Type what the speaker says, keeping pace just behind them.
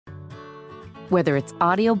Whether it's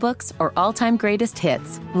audiobooks or all-time greatest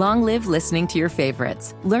hits, long live listening to your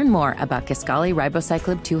favorites. Learn more about Kisqali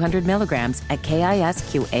Ribociclib 200 milligrams at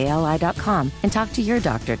KISQALI.com and talk to your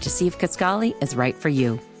doctor to see if Kisqali is right for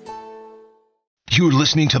you. You're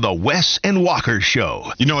listening to the Wes and Walker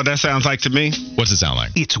Show. You know what that sounds like to me? What's it sound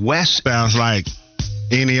like? It's Wes. Sounds like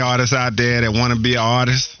any artist out there that want to be an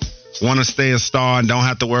artist, want to stay a star, and don't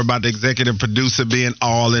have to worry about the executive producer being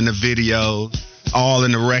all in the videos, all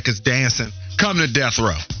in the records dancing. Come to Death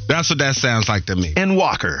Row. That's what that sounds like to me. And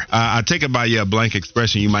Walker. I take it by your blank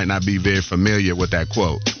expression. You might not be very familiar with that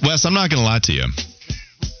quote. Wes, I'm not going to lie to you.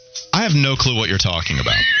 I have no clue what you're talking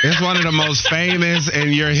about. It's one of the most famous,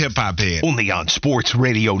 and you're a hip-hop head. Only on Sports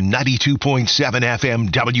Radio 92.7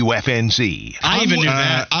 FM WFNZ. I even knew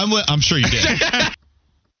that. I'm sure you did.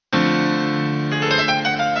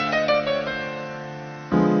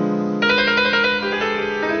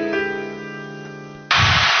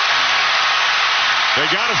 They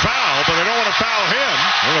got a foul, but they don't want to foul him.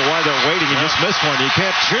 I don't know why they're waiting. You just missed one. You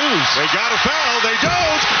can't choose. They got a foul. They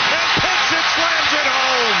don't. And Pitts slams it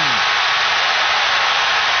home.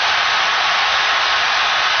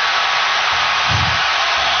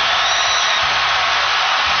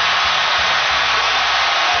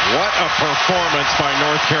 What a performance by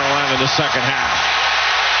North Carolina in the second half.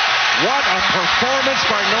 What a performance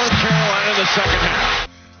by North Carolina in the second half.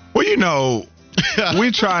 Well, you know,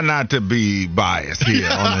 we try not to be biased here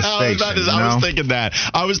on the station. I was thinking that.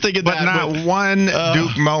 But not one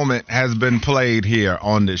Duke moment has been played here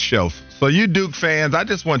on this show. So you Duke fans, I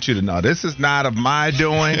just want you to know this is not of my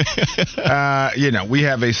doing. We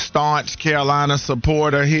have a staunch Carolina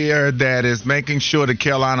supporter here that is making sure the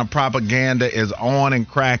Carolina propaganda is on and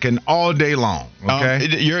cracking all day long. Okay,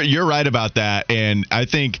 you're right about that, and I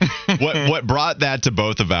think what brought that to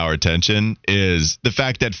both of our attention is the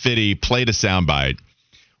fact that Fitty played a soundbite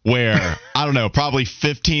where, I don't know, probably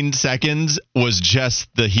 15 seconds was just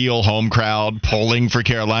the heel home crowd polling for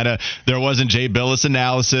Carolina. There wasn't Jay Billis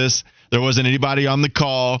analysis. There wasn't anybody on the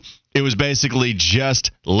call. It was basically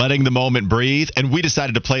just letting the moment breathe, and we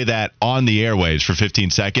decided to play that on the airwaves for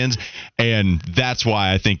 15 seconds, and that's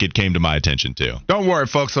why I think it came to my attention, too. Don't worry,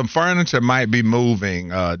 folks. Some furniture might be moving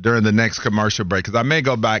during the next commercial break, because I may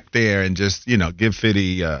go back there and just, give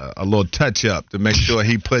Fitty a little touch-up to make sure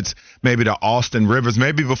he puts maybe the Austin Rivers.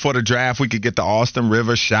 Maybe before the draft we could get the Austin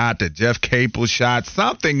Rivers shot, the Jeff Capel shot,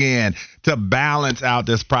 something in to balance out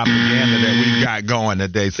this propaganda that we've got going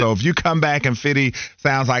today. So if you come back and Fitty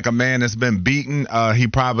sounds like a man that's been beaten, he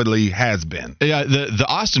probably has been. Yeah, the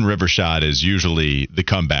Austin Rivers shot is usually the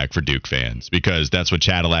comeback for Duke fans because that's what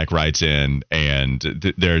Cadillac writes in, and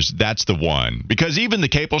that's the one. Because even the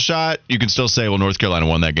Capel shot, you can still say, well, North Carolina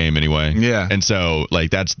won that game anyway. Yeah. And so,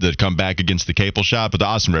 that's the comeback against the Capel shot, but the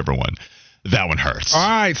Austin River one, that one hurts. All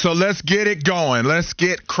right, so let's get it going. Let's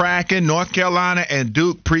get cracking. North Carolina and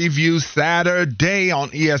Duke preview Saturday on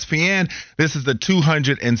ESPN. This is the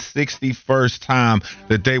 261st time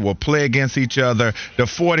that they will play against each other. The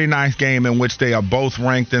 49th game in which they are both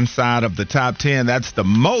ranked inside of the top 10. That's the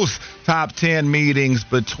most top 10 meetings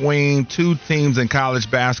between two teams in college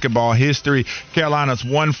basketball history. Carolina's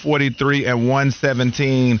 143 and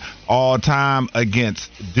 117 all time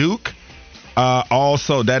against Duke.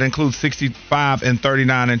 Also, that includes 65 and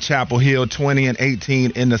 39 in Chapel Hill, 20 and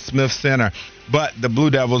 18 in the Smith Center. But the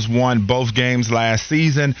Blue Devils won both games last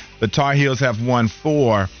season. The Tar Heels have won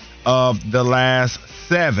 4 of the last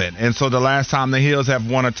 7. And so the last time the Heels have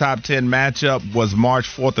won a top 10 matchup was March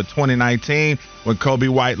 4th of 2019 when Kobe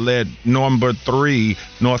White led number 3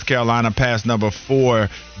 North Carolina past number 4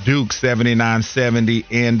 Duke 79-70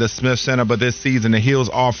 in the Smith Center. But this season the Heels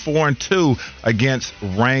are 4-2 against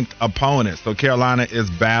ranked opponents. So Carolina is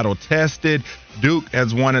battle tested. Duke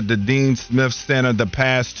has won at the Dean Smith Center the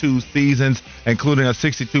past 2 seasons, including a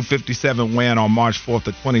 62-57 win on March 4th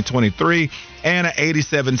of 2023 and an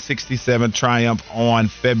 87-67 triumph on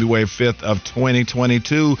February 5th of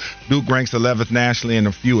 2022. Duke ranks 11th nationally in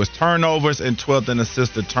the fewest turnovers and 12th in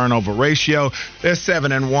assist-to turnover ratio. They're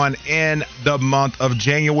 7-1 in the month of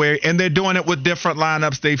January, and they're doing it with different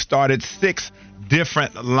lineups. They've started 6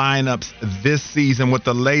 different lineups this season, with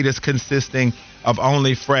the latest consisting of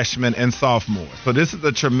only freshmen and sophomores. So this is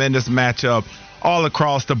a tremendous matchup all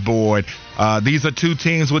across the board. These are 2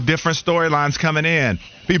 teams with different storylines coming in.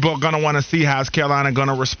 People are going to want to see how's Carolina going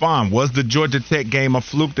to respond. Was the Georgia Tech game a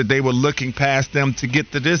fluke that they were looking past them to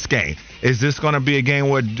get to this game? Is this going to be a game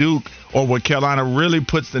where Duke or where Carolina really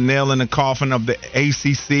puts the nail in the coffin of the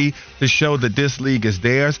ACC to show that this league is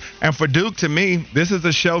theirs? And for Duke, to me, this is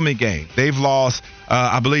a show-me game. They've lost,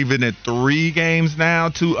 I believe, in it 3 games now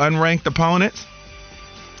to unranked opponents.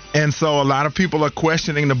 And so a lot of people are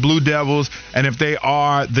questioning the Blue Devils, and if they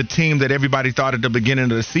are the team that everybody thought at the beginning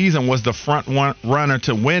of the season was the front runner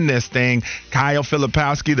to win this thing. Kyle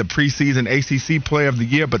Filipowski, the preseason ACC Player of the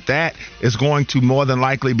Year, but that is going to more than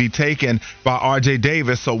likely be taken by R.J.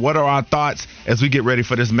 Davis. So what are our thoughts as we get ready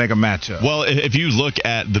for this mega matchup? Well, if you look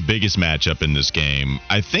at the biggest matchup in this game,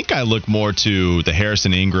 I think I look more to the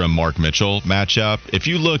Harrison Ingram-Mark Mitchell matchup. If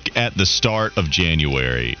you look at the start of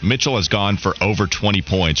January, Mitchell has gone for over 20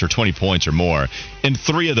 points or 20 points or more in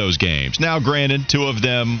 3 of those games. Now, granted, 2 of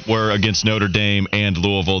them were against Notre Dame and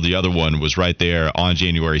Louisville. The other one was right there on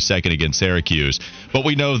January 2nd against Syracuse. But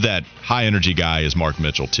we know that high-energy guy is Mark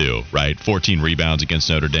Mitchell, too, right? 14 rebounds against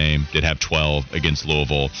Notre Dame, did have 12 against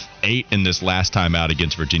Louisville, 8 in this last time out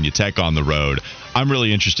against Virginia Tech on the road. I'm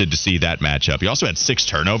really interested to see that matchup. He also had 6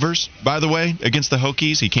 turnovers, by the way, against the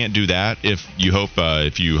Hokies. He can't do that if you hope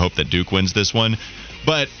that Duke wins this one.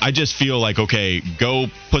 But I just feel like, okay, go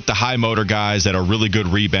put the high motor guys that are really good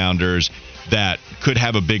rebounders that could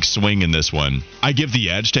have a big swing in this one. I give the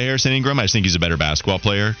edge to Harrison Ingram. I just think he's a better basketball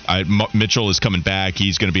player. Mitchell is coming back.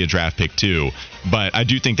 He's going to be a draft pick too. But I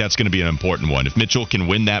do think that's going to be an important one. If Mitchell can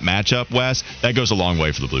win that matchup, Wes, that goes a long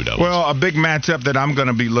way for the Blue Devils. Well, a big matchup that I'm going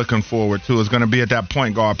to be looking forward to is going to be at that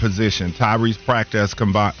point guard position. Tyrese Proctor has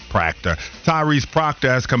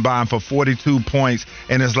combined for 42 points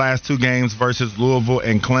in his last 2 games versus Louisville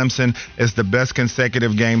and Clemson. It's the best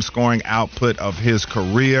consecutive game scoring output of his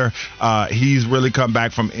career. He's really come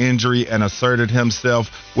back from injury and asserted himself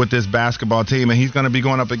with this basketball team, and he's going to be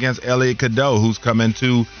going up against Elliot Cadeau, who's come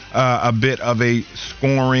into a bit of a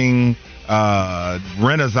scoring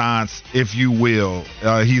renaissance, if you will.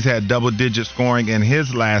 He's had double-digit scoring in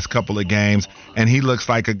his last couple of games, and he looks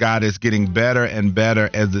like a guy that's getting better and better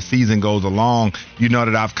as the season goes along. You know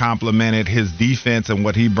that I've complimented his defense and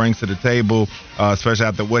what he brings to the table, especially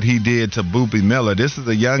after what he did to Boopy Miller. This is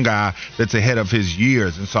a young guy that's ahead of his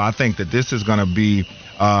years, and so I think that this is going to be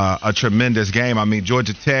a tremendous game. I mean,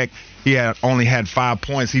 Georgia Tech, he had only had 5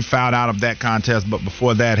 points. He fouled out of that contest, but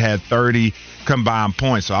before that had 30 combined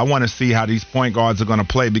points. So I want to see how these point guards are going to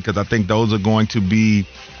play, because I think those are going to be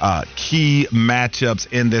key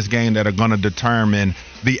matchups in this game that are going to determine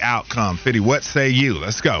the outcome. Fitty, what say you?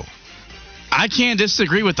 Let's go. I can't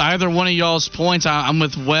disagree with either one of y'all's points. I'm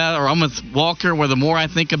with Walker, where the more I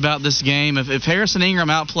think about this game, if Harrison Ingram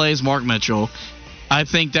outplays Mark Mitchell, I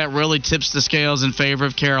think that really tips the scales in favor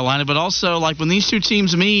of Carolina. But also, like, when these two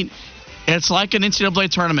teams meet, it's like an NCAA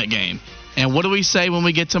tournament game. And what do we say when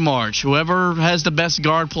we get to March? Whoever has the best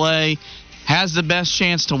guard play has the best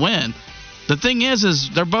chance to win. The thing is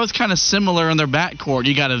they're both kind of similar in their backcourt.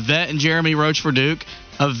 You got a vet in Jeremy Roach for Duke,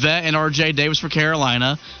 a vet in R.J. Davis for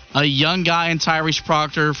Carolina, a young guy in Tyrese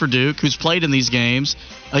Proctor for Duke who's played in these games,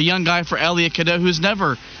 a young guy for Elliot Cadeau who's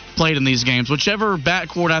never played in these games. Whichever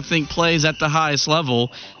backcourt I think plays at the highest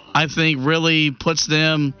level, I think really puts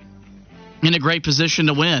them in a great position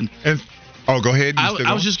to win. Go ahead.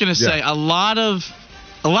 I was just going to say a lot of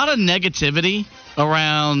negativity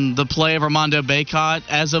around the play of Armando Bacot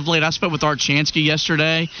as of late. I spoke with Art Chansky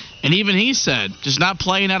yesterday, and even he said just not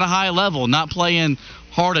playing at a high level, not playing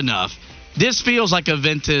hard enough. This feels like a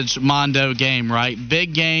vintage Mondo game, right?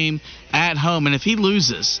 Big game at home, and if he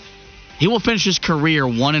loses, he will finish his career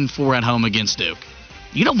 1-4 at home against Duke.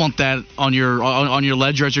 You don't want that on your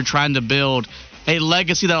ledger as you're trying to build a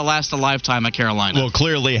legacy that'll last a lifetime at Carolina. Well,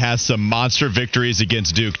 clearly has some monster victories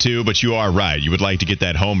against Duke, too, but you are right. You would like to get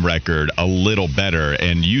that home record a little better,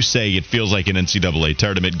 and you say it feels like an NCAA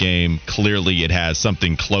tournament game. Clearly it has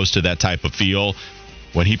something close to that type of feel.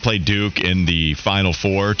 When he played Duke in the Final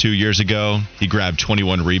Four 2 years ago, he grabbed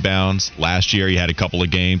 21 rebounds. Last year, he had a couple of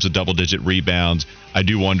games with double-digit rebounds. I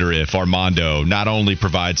do wonder if Armando not only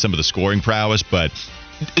provides some of the scoring prowess, but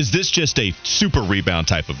is this just a super rebound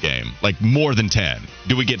type of game? Like more than 10?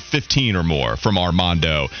 Do we get 15 or more from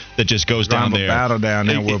Armando that just goes down there? Battle down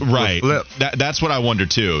there with right. Flip. That's what I wonder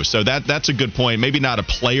too. So that's a good point. Maybe not a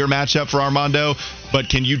player matchup for Armando, but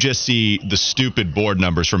can you just see the stupid board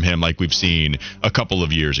numbers from him like we've seen a couple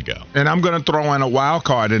of years ago? And I'm going to throw in a wild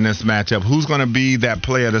card in this matchup. Who's going to be that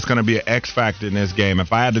player that's going to be an X factor in this game?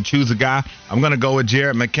 If I had to choose a guy, I'm going to go with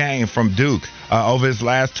Jared McCain from Duke. Over his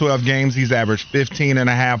last 12 games, he's averaged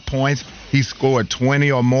 15.5 points. He scored 20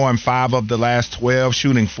 or more in 5 of the last 12,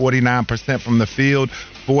 shooting 49% from the field,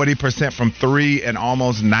 40% from 3, and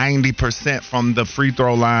almost 90% from the free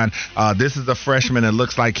throw line. This is a freshman that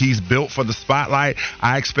looks like he's built for the spotlight.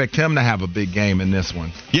 I expect him to have a big game in this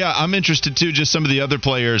one. Yeah, I'm interested too. Just some of the other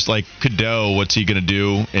players like Cadeau, what's he going to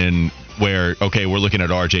do? And where, okay, we're looking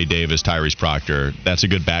at R.J. Davis, Tyrese Proctor. That's a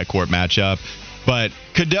good backcourt matchup. But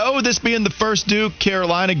Cadeau, this being the first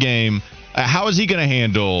Duke-Carolina game, How is he going to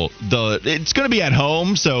handle it's going to be at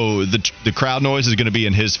home, so the crowd noise is going to be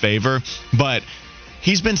in his favor, but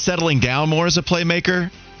he's been settling down more as a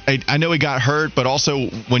playmaker. I know he got hurt, but also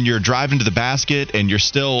when you're driving to the basket and you're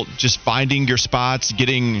still just finding your spots,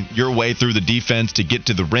 getting your way through the defense to get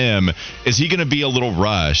to the rim, is he going to be a little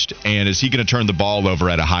rushed, and is he going to turn the ball over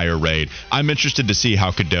at a higher rate? I'm interested to see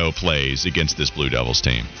how Cadeau plays against this Blue Devils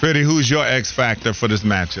team. Freddie, who's your X factor for this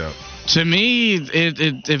matchup? To me,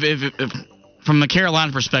 if from a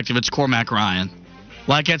Carolina perspective, it's Cormac Ryan.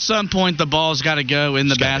 Like, at some point, the ball's got to go in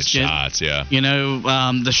the basket. Shots, yeah.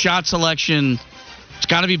 The shot selection, it's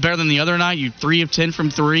got to be better than the other night. You 3 of 10 from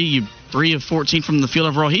 3. You 3 of 14 from the field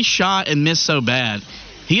of roll. He shot and missed so bad.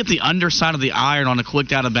 He hit the underside of the iron on a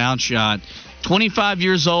quick out-of-bounds shot. 25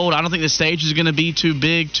 years old. I don't think the stage is going to be too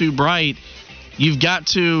big, too bright. You've got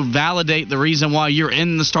to validate the reason why you're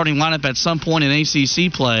in the starting lineup at some point in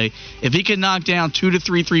ACC play. If he can knock down 2 to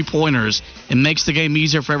 3 3-pointers, it makes the game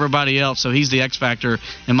easier for everybody else. So he's the X factor,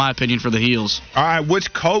 in my opinion, for the Heels. All right,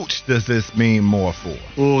 which coach does this mean more for?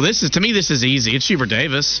 Well, to me, this is easy. It's Hubert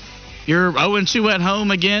Davis. You're 0-2 at home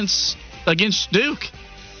against Duke.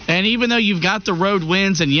 And even though you've got the road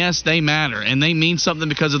wins, and yes, they matter, and they mean something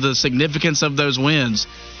because of the significance of those wins,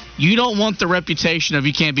 you don't want the reputation of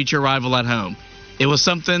you can't beat your rival at home. It was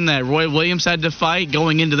something that Roy Williams had to fight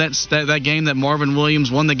going into that game that Marvin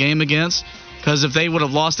Williams won the game against, because if they would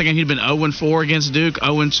have lost the game, he'd been 0-4 against Duke,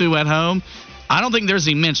 0-2 at home. I don't think there's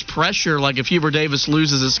immense pressure. Like, if Hubert Davis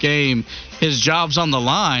loses this game, his job's on the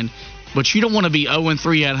line. But you don't want to be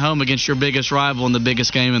 0-3 at home against your biggest rival in the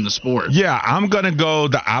biggest game in the sport. Yeah, I'm going to go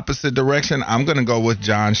the opposite direction. I'm going to go with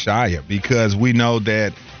Jon Scheyer, because we know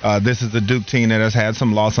that this is a Duke team that has had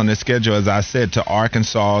some loss on their schedule, as I said, to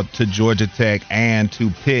Arkansas, to Georgia Tech, and to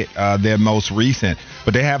Pitt, their most recent.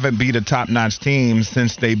 But they haven't beat a top-notch team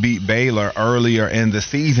since they beat Baylor earlier in the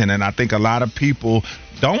season. And I think a lot of people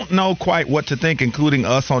don't know quite what to think, including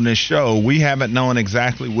us on this show. We haven't known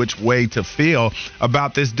exactly which way to feel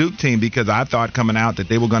about this Duke team, because I thought coming out that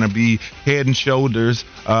they were going to be head and shoulders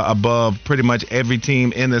above pretty much every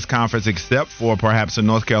team in this conference except for perhaps in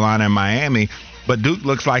North Carolina and Miami. But Duke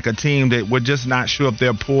looks like a team that we're just not sure if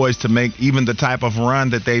they're poised to make even the type of run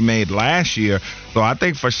that they made last year. So I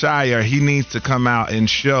think for Scheyer, he needs to come out and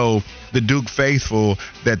show the Duke faithful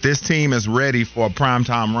that this team is ready for a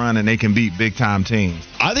primetime run and they can beat big-time teams.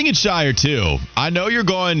 I think it's Scheyer, too. I know you're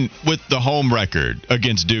going with the home record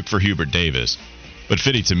against Duke for Hubert Davis. But,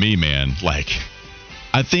 Fitty, to me, man,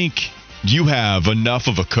 I think you have enough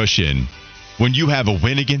of a cushion when you have a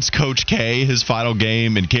win against Coach K, his final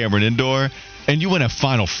game in Cameron Indoor, and you win a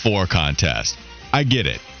Final Four contest. I get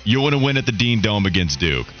it. You want to win at the Dean Dome against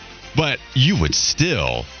Duke. But you would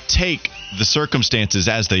still take the circumstances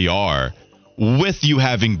as they are, with you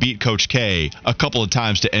having beat Coach K a couple of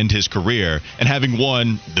times to end his career and having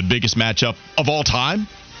won the biggest matchup of all time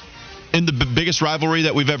in the biggest rivalry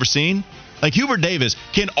that we've ever seen. Like, Hubert Davis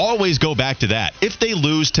can always go back to that. If they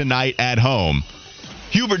lose tonight at home,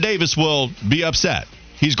 Hubert Davis will be upset.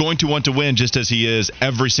 He's going to want to win just as he is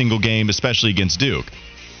every single game, especially against Duke.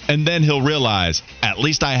 And then he'll realize, at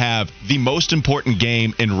least I have the most important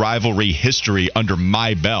game in rivalry history under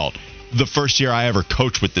my belt, the first year I ever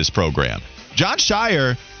coached with this program. Jon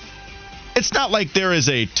Scheyer, it's not like there is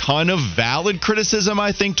a ton of valid criticism,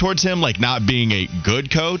 I think, towards him, like not being a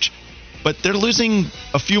good coach. But they're losing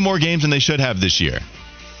a few more games than they should have this year.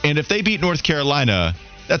 And if they beat North Carolina,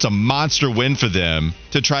 that's a monster win for them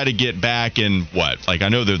to try to get back in I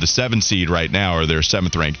know they're the 7th seed right now, or they're a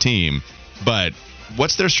 7th-ranked team. But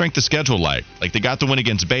what's their strength of schedule like? Like, they got the win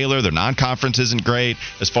against Baylor. Their non-conference isn't great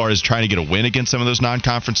as far as trying to get a win against some of those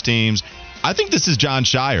non-conference teams. I think this is Jon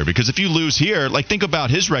Scheyer, because if you lose here, think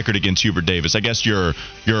about his record against Hubert Davis. I guess you're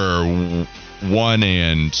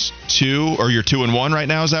 1-2, or you're 2-1 right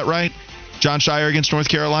now. Is that right? Jon Scheyer against North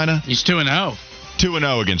Carolina? He's 2-0.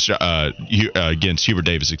 2-0 against Hubert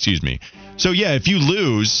Davis, excuse me. So, yeah, if you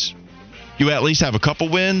lose, you at least have a couple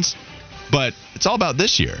wins, but it's all about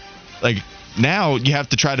this year. Now you have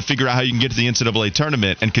to try to figure out how you can get to the NCAA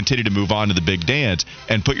tournament and continue to move on to the big dance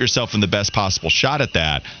and put yourself in the best possible shot at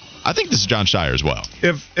that. I think this is Jon Scheyer as well.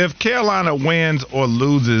 If Carolina wins or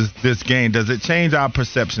loses this game, does it change our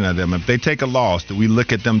perception of them? If they take a loss, do we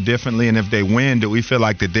look at them differently? And if they win, do we feel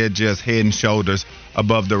like that they're just head and shoulders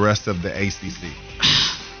above the rest of the ACC?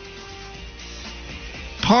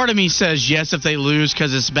 Part of me says yes if they lose,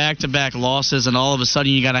 because it's back-to-back losses, and all of a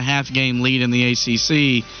sudden you got a half-game lead in the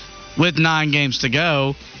ACC with 9 games to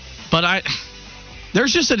go. But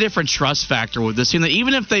there's just a different trust factor with this team.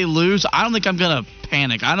 Even if they lose, I don't think I'm going to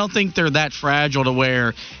panic. I don't think they're that fragile to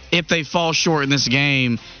where if they fall short in this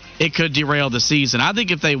game, it could derail the season. I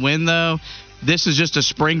think if they win, though, this is just a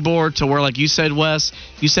springboard to where, like you said, Wes,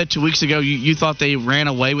 you said 2 weeks ago you thought they ran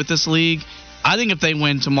away with this league. I think if they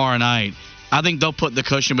win tomorrow night, I think they'll put the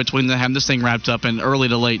cushion between them, have this thing wrapped up in early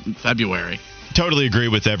to late February. Totally agree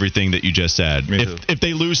with everything that you just said. If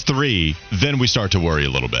they lose 3, then we start to worry a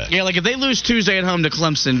little bit. Yeah, like if they lose Tuesday at home to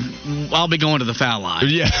Clemson, I'll be going to the foul line.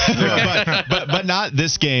 Yeah, but not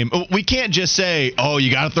this game. We can't just say, oh,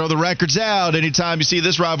 you got to throw the records out anytime you see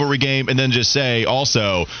this rivalry game, and then just say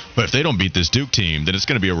also, but if they don't beat this Duke team, then it's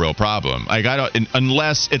going to be a real problem. Like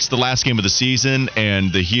unless it's the last game of the season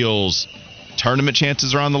and the Heels tournament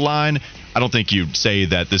chances are on the line, I don't think you'd say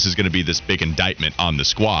that this is going to be this big indictment on the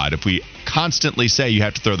squad. If we constantly say you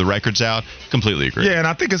have to throw the records out, completely agree. Yeah, and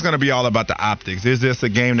I think it's going to be all about the optics. Is this a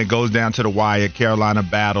game that goes down to the wire? Carolina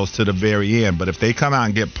battles to the very end. But if they come out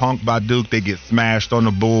and get punked by Duke, they get smashed on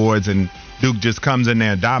the boards, and Duke just comes in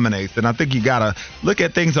there and dominates, then I think you got to look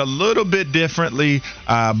at things a little bit differently,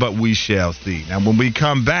 but we shall see. Now, when we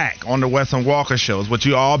come back on the Wes and Walker Show, is what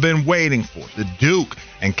you all been waiting for, the Duke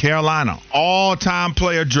and Carolina all-time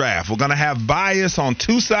player draft. We're going to have bias on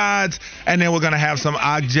two sides, and then we're going to have some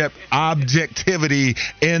objectivity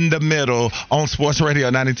in the middle on Sports Radio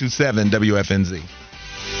 92.7 WFNZ.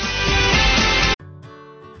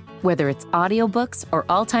 Whether it's audiobooks or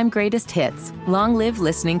all-time greatest hits, long live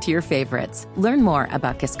listening to your favorites. Learn more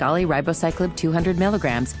about Kisqali Ribociclib 200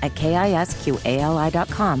 milligrams at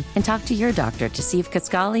KISQALI.com and talk to your doctor to see if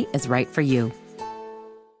Kisqali is right for you.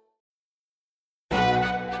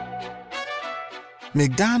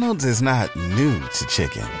 McDonald's is not new to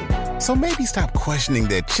chicken. So maybe stop questioning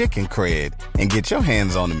their chicken cred and get your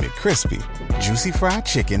hands on the McCrispy. Juicy fried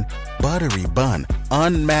chicken, buttery bun,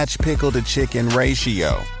 unmatched pickle-to-chicken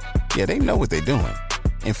ratio. Yeah, they know what they're doing.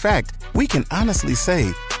 In fact, we can honestly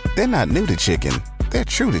say they're not new to chicken. They're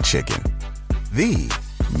true to chicken. The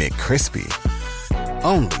McCrispy.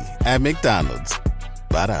 Only at McDonald's.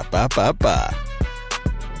 Ba-da-ba-ba-ba.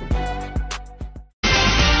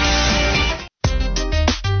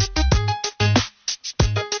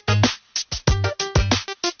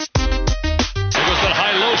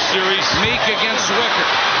 Meek against Swicker.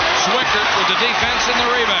 Swicker with the defense and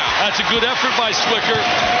the rebound. That's a good effort by Swicker.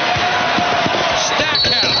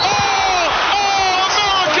 Stackhouse. Oh,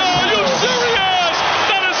 America! Are you serious?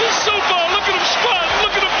 That is a super. Look at him squat.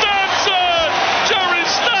 Look at him dancing. Jerry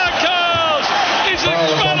Stackhouse. He's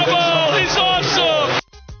incredible. He's awesome.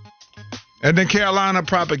 And then Carolina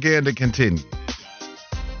propaganda continues.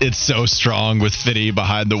 It's so strong with Fitty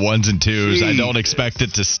behind the ones and twos. I don't expect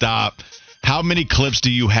it to stop. How many clips do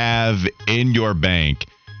you have in your bank,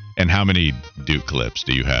 and how many Duke clips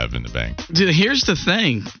do you have in the bank? Dude, here's the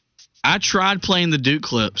thing. I tried playing the Duke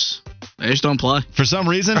clips. They just don't play. For some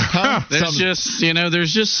reason? Huh? There's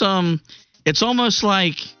just some, it's almost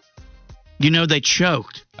like, they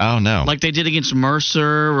choked. Oh, no. Like they did against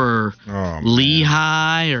Mercer or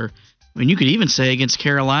Lehigh or, you could even say against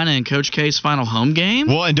Carolina in Coach K's final home game.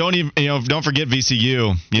 Well, and don't forget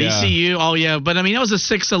VCU. Yeah. VCU, oh yeah, but it was a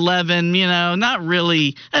 6-11. Not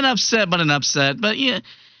really an upset, but an upset. But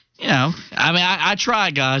I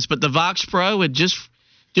try, guys. But the Vox Pro, it just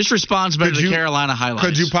responds better to Carolina highlights.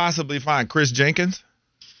 Could you possibly find Chris Jenkins?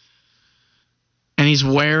 And he's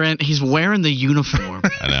wearing the uniform.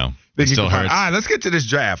 I know. It still hurts. All right, let's get to this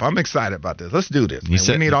draft. I'm excited about this. Let's do this.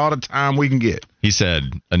 We need all the time we can get. He said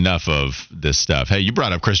enough of this stuff. Hey, you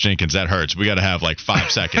brought up Chris Jenkins. That hurts. We got to have like 5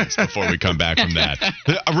 seconds before we come back from that.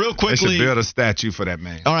 Real quickly. They should build a statue for that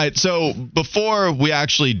man. All right, so before we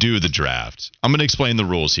actually do the draft, I'm going to explain the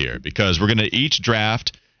rules here because we're going to each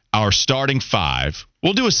draft our starting 5.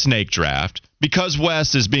 We'll do a snake draft. Because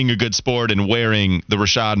Wes is being a good sport and wearing the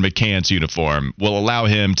Rashad McCants uniform, will allow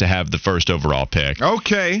him to have the first overall pick.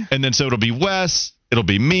 Okay. And then so it'll be Wes, it'll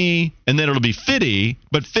be me, and then it'll be Fitty,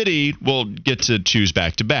 but Fitty will get to choose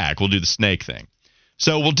back-to-back. We'll do the snake thing.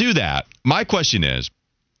 So we'll do that. My question is,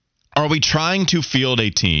 are we trying to field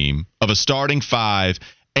a team of a starting 5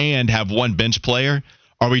 and have one bench player?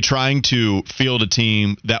 Are we trying to field a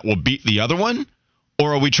team that will beat the other one?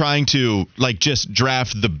 Or are we trying to just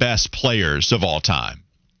draft the best players of all time?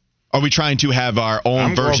 Are we trying to have our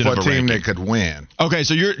own version of a team ranking? that could win? Okay,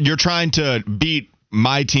 so you're trying to beat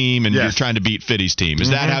my team and you're trying to beat Fitty's team. Is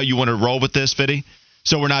that how you want to roll with this, Fitty?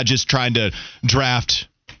 So we're not just trying to draft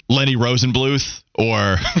Lenny Rosenbluth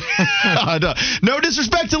Or no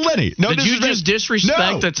disrespect to Lenny. Did you just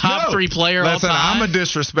disrespect the top 3 player all Listen, time? I'm going to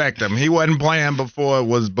disrespect him. He wasn't playing before it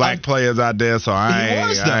was black players out there, so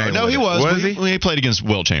He was. Was he? He played against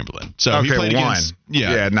Will Chamberlain. So okay, he played one. against...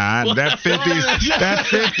 Yeah. That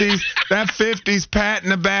 50s patting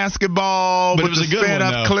the basketball But with it was the a good sped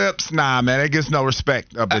one, up though. clips. Nah, man, that gets no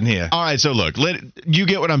respect up in here. All right, so look, you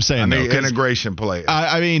get what I'm saying, I though. need integration players.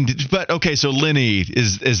 I mean, but okay, so Lenny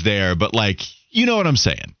is there, but like, you know what I'm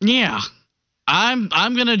saying? Yeah. I'm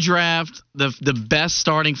gonna draft the best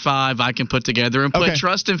starting 5 I can put together and put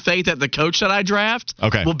trust and faith that the coach that I draft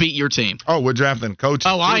will beat your team. Oh, we're drafting coaches.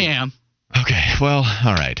 Oh, too. I am. Okay, well,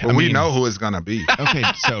 all right. Well, we know who it's gonna be. Okay,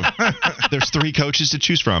 so there's 3 coaches to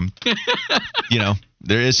choose from. You know,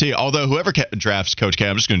 there is he. Although whoever drafts Coach K,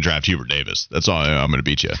 I'm just going to draft Hubert Davis. That's all. I'm going to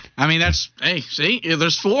beat you. I mean, there's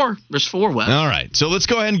 4. There's 4 Wes. All right, so let's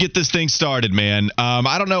go ahead and get this thing started, man.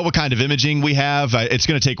 I don't know what kind of imaging we have. It's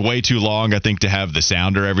going to take way too long, I think, to have the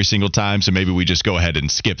sounder every single time. So maybe we just go ahead and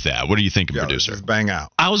skip that. What are you thinking, producer? Just bang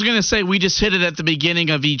out. I was gonna say we just hit it at the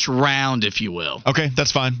beginning of each round, if you will. Okay,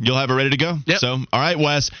 that's fine. You'll have it ready to go? Yep. So, all right,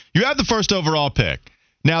 Wes, you have the first overall pick.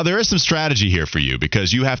 Now, there is some strategy here for you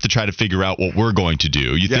because you have to try to figure out what we're going to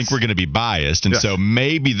do. You think we're going to be biased, and so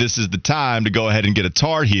maybe this is the time to go ahead and get a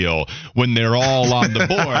Tar Heel when they're all on the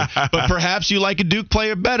board. But perhaps you like a Duke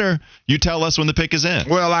player better. You tell us when the pick is in.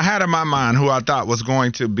 Well, I had in my mind who I thought was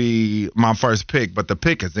going to be my first pick, but the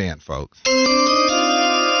pick is in, folks.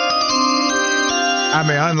 I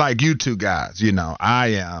mean, unlike you two guys, I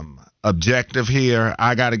am objective here.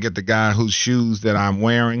 I got to get the guy whose shoes that I'm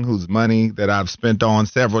wearing, whose money that I've spent on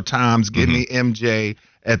several times. Give me MJ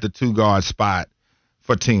at the 2-guard spot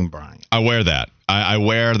for Team Bryant. I wear that. I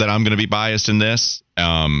wear that I'm going to be biased in this.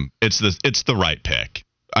 It's the right pick.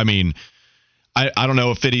 I mean, I don't know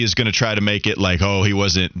if Fitty is going to try to make it like, oh, he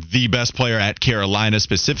wasn't the best player at Carolina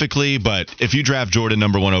specifically, but if you draft Jordan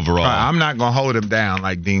number 1 overall. I'm not going to hold him down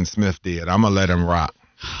like Dean Smith did. I'm going to let him rock.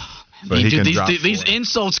 So these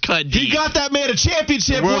insults cut deep. He got that man a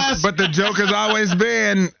championship, Wes. But the joke has always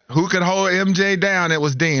been who could hold MJ down. It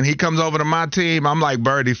was Dean. He comes over to my team. I'm like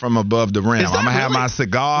Birdie from above the rim. I'm going to have my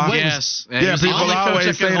cigar. Yes. Yeah, people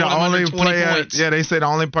always say the only player. Yeah, they say the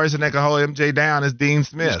only person that can hold MJ down is Dean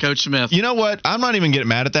Smith. It's Coach Smith. You know what? I'm not even getting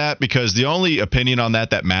mad at that because the only opinion on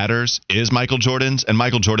that matters is Michael Jordan's, and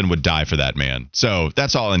Michael Jordan would die for that man. So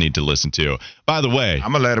that's all I need to listen to. By the way,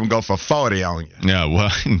 I'm going to let him go for 40 on you. Yeah, well,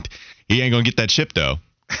 he ain't going to get that chip, though.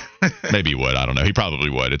 Maybe he would. I don't know. He probably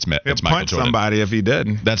would. It's Michael punch Jordan. Somebody if he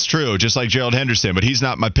didn't. That's true. Just like Gerald Henderson, but he's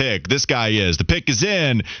not my pick. This guy is. The pick is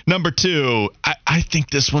in. Number 2. I think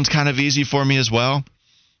this one's kind of easy for me as well.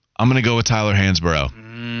 I'm going to go with Tyler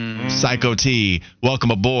Hansborough. Psycho T,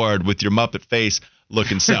 welcome aboard with your Muppet face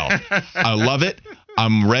looking self. I love it.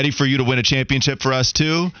 I'm ready for you to win a championship for us,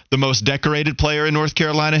 too. The most decorated player in North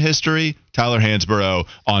Carolina history, Tyler Hansborough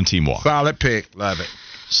on Team Walk. Solid pick. Love it.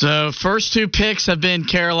 So first 2 picks have been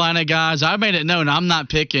Carolina guys. I made it known I'm not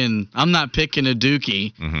picking a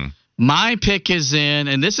Dookie. Mm-hmm. My pick is in,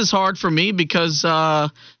 and this is hard for me because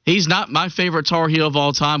he's not my favorite Tar Heel of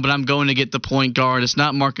all time, but I'm going to get the point guard. It's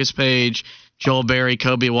not Marcus Page, Joel Berry,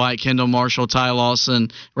 Kobe White, Kendall Marshall, Ty Lawson,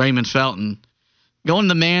 Raymond Felton. Going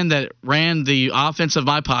the man that ran the offense of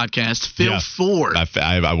my podcast, Phil Ford.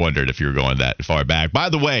 I wondered if you were going that far back. By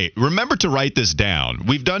the way, remember to write this down.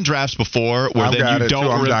 We've done drafts before where I've then got you it don't.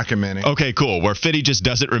 too. I'm documenting. Okay, cool. Where Fitty just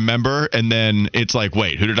doesn't remember, and then it's like,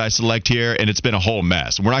 wait, who did I select here? And it's been a whole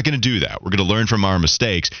mess. We're not going to do that. We're going to learn from our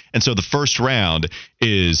mistakes. And so the first round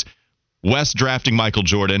is Wes drafting Michael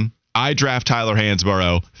Jordan. I draft Tyler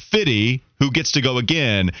Hansborough. Fitty, who gets to go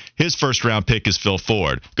again, his first round pick is Phil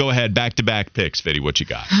Ford. Go ahead, back-to-back picks, Fitty. What you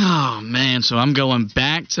got? Oh, man, so I'm going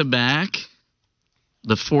back-to-back.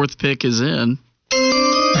 The 4th pick is in.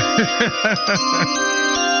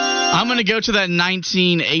 I'm going to go to that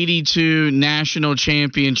 1982 national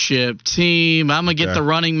championship team. I'm going to get the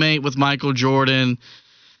running mate with Michael Jordan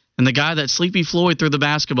and the guy that Sleepy Floyd threw the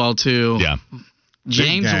basketball to. Yeah.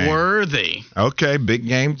 James Worthy. Okay, big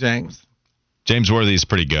game, James. James Worthy is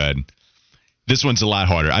pretty good. This one's a lot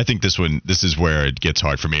harder. I think this is where it gets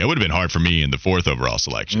hard for me. It would have been hard for me in the 4th overall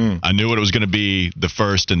selection. I knew what it was going to be the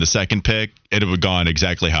first and the second pick. It would have gone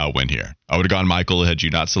exactly how it went here. I would have gone Michael had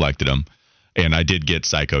you not selected him, and I did get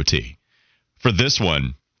Psycho T. For this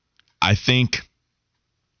one, I think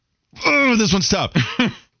this one's tough.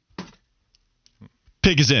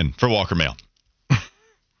 Pick is in for Walker Mail.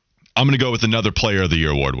 I'm going to go with another Player of the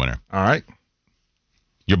Year award winner. All right.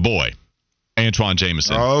 Your boy, Antoine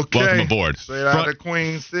Jamison. Okay. Welcome aboard. Straight out of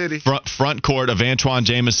Queen City. Front court of Antoine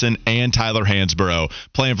Jamison and Tyler Hansborough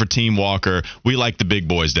playing for Team Walker. We like the big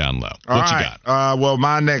boys down low. What you got? Well,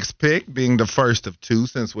 my next pick, being the first of two,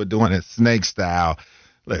 since we're doing it snake style.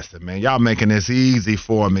 Listen, man, y'all making this easy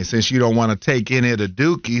for me. Since you don't want to take any of the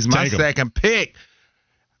Dookies, my second pick,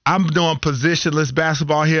 I'm doing positionless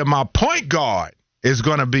basketball here. My point guard is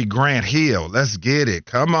going to be Grant Hill. Let's get it.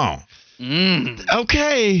 Come on.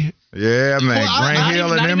 Okay. Yeah, man. Grant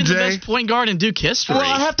Hill and not MJ. Even the best point guard in Duke history. Well,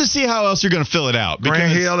 I have to see how else you're going to fill it out.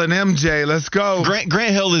 Grant Hill and MJ. Let's go. Grant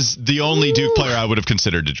Hill is the only Duke player I would have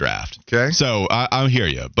considered to draft. Okay. So I hear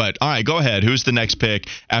you. But, all right, go ahead. Who's the next pick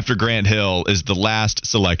after Grant Hill is the last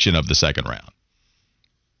selection of the second round?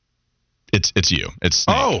 It's you. It's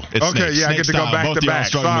Snake. Oh, it's okay. Snake. Yeah, I get to go Style. back Both to back.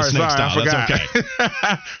 Sorry, I forgot. That's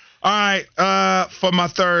okay. All right, for my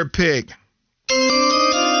third pick.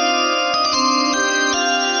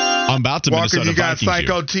 I'm about to Walker, Minnesota you got Vikings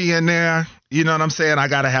Psycho you. T in there. You know what I'm saying? I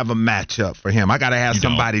got to have a matchup for him. I got to have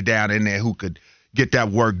somebody down in there who could get that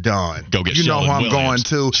work done. Go get You know Sheldon who I'm Williams.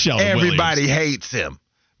 going to. Sheldon Everybody Williams. hates him.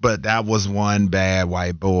 But that was one bad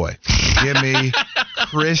white boy. Give me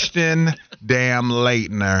Christian damn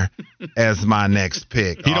Leitner as my next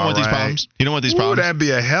pick. You don't want these problems? You don't want these problems? That'd be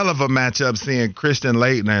a hell of a matchup seeing Christian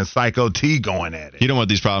Leitner and Psycho T going at it. You don't want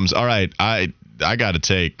these problems. All right, I got to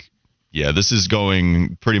take. Yeah, this is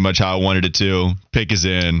going pretty much how I wanted it to. Pick is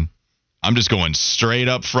in. I'm just going straight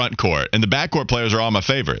up front court. And the backcourt players are all my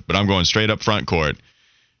favorite, but I'm going straight up front court.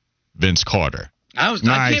 Vince Carter. I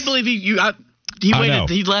can't believe he waited.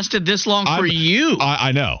 He lasted this long for you.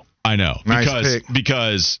 I know. Nice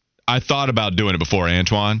because I thought about doing it before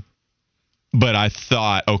Antoine, but I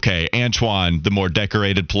thought, okay, Antoine, the more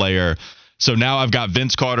decorated player. So now I've got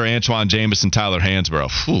Vince Carter, Antoine Jamison, Tyler Hansborough.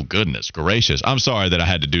 Oh, goodness gracious. I'm sorry that I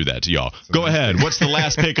had to do that to y'all. Go ahead. What's the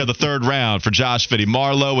last pick of the third round for Josh Fitty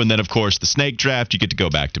Marlowe? And then, of course, the snake draft. You get to go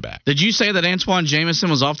back to back. Did you say that Antoine Jamison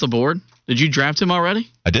was off the board? Did you draft him already?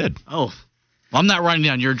 I did. Oh. Well, I'm not writing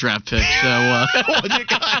down your draft pick, so... Well, you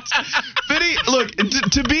got Fitty, look,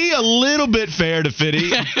 to be a little bit fair to Fitty,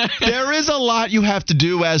 there is a lot you have to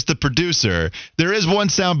do as the producer. There is one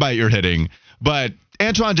soundbite you're hitting, but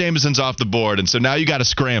Antoine Jamison's off the board, and so now you got to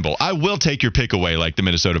scramble. I will take your pick away like the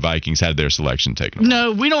Minnesota Vikings had their selection taken away.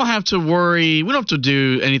 No, we don't have to worry. We don't have to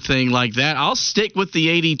do anything like that. I'll stick with the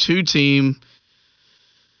 82 team.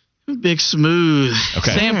 Big Smooth.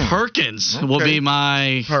 Okay. Sam Perkins will be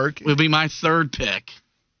my third pick.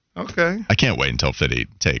 Okay. I can't wait until Fitty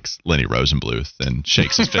takes Lenny Rosenbluth and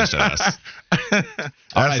shakes his fist at us.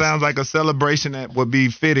 That sounds like a celebration that would be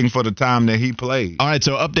fitting for the time that he played. All right,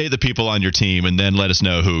 so update the people on your team and then let us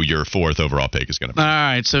know who your fourth overall pick is going to be. All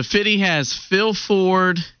right, so Fitty has Phil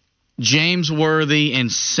Ford, James Worthy,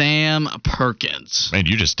 and Sam Perkins. Man,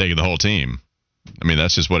 you're just taking the whole team. I mean,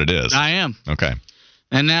 that's just what it is. I am. Okay.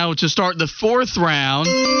 And now to start the fourth round.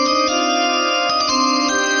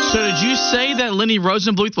 So did you say that Lenny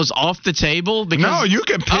Rosenbluth was off the table? Because No, you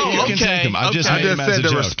can pick him. You can take him. I just I made him just as said a the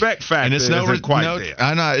joke. respect factor And it's isn't quite there.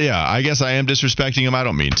 I'm not. Yeah, I guess I am disrespecting him. I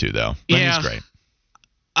don't mean to though. Yeah. He's great.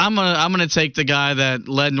 I'm gonna take the guy that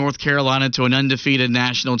led North Carolina to an undefeated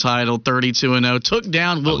national title, 32-0. Took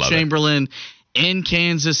down Wilt Chamberlain in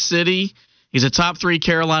Kansas City. He's a top 3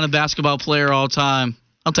 Carolina basketball player all time.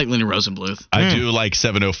 I'll take Lenny Rosenbluth. I do like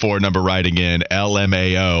 704 number writing in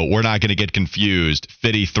LMAO. We're not going to get confused.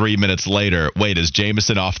 Fitty 3 minutes later. Wait, is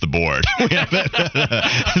Jameson off the board?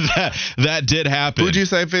 that did happen. Who'd you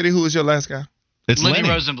say, Fitty? Who was your last guy? It's Lenny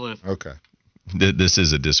Rosenbluth. Okay. This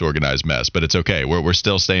is a disorganized mess, but it's okay. We're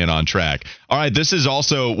still staying on track. All right, this is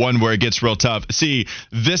also one where it gets real tough. See,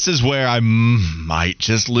 this is where I might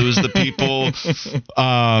just lose the people.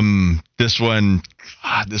 This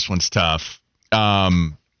one's tough.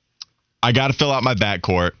 I got to fill out my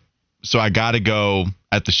backcourt, so I got to go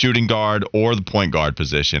at the shooting guard or the point guard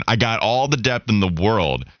position. I got all the depth in the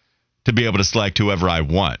world to be able to select whoever I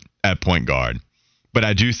want at point guard, but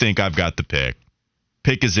I do think I've got the pick.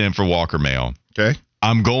 Pick is in for Walker Mail. Okay.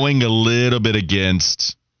 I'm going a little bit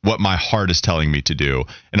against what my heart is telling me to do,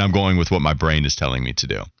 and I'm going with what my brain is telling me to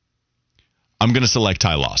do. I'm going to select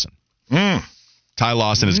Ty Lawson. Ty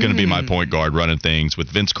Lawson is going to be my point guard running things with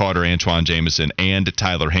Vince Carter, Antoine Jamison, and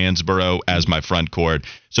Tyler Hansborough as my front court.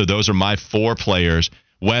 So those are my 4 players.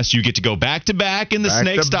 Wes, you get to go back-to-back in the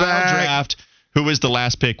snake-style draft. Who is the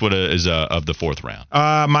last pick of the 4th round?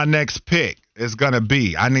 My next pick is going to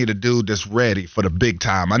be, I need a dude that's ready for the big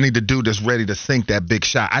time. I need a dude that's ready to sink that big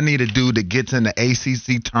shot. I need a dude that gets in the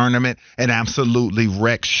ACC tournament and absolutely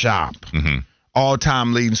wrecks shop.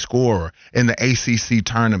 All-time leading scorer in the ACC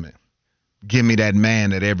tournament. Give me that man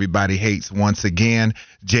that everybody hates once again,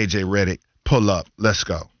 J.J. Redick, pull up. Let's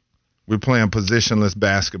go. We're playing positionless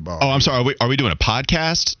basketball. Oh, I'm sorry. Are we doing a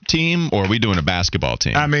podcast team or are we doing a basketball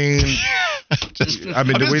team? I mean,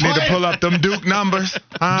 do we need to pull up them Duke numbers?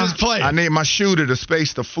 Huh? Just play. I need my shooter to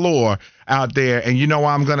space the floor out there. And you know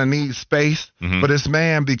why I'm going to need space for this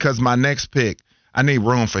man? Because my next pick, I need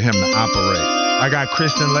room for him to operate. I got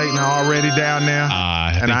Christian Laettner already down there.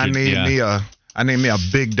 I need me a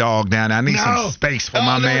big dog down there. I need some space for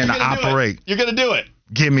my man to operate. You're going to do it.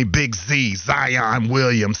 Give me Big Z, Zion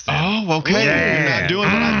Williamson. Oh, okay. Yeah. You're not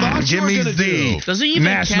doing what I thought you were going to do. Give me Z. Does he even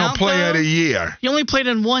National count, Player though? of the Year. He only played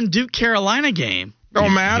in one Duke-Carolina game.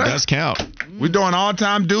 Don't matter. It does count. We're doing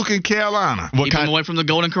all-time Duke and Carolina. Keep him away from the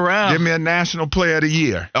Golden Corral. Give me a National Player of the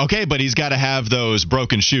Year. Okay, but he's got to have those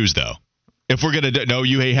broken shoes, though. If we're going to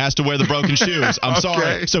he has to wear the broken shoes. I'm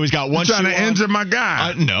sorry. So he's got one shoe trying to on. injure my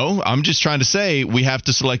guy. No, I'm just trying to say we have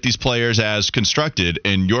to select these players as constructed,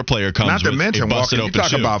 and your player comes Not to with mention, a busted Walker, you open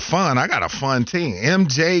talk shoe. about fun. I got a fun team.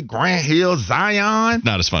 MJ, Grant Hill, Zion.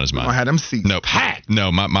 Not as fun as mine. I had them seats packed.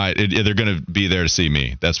 No, they're going to be there to see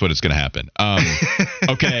me. That's what it's going to happen.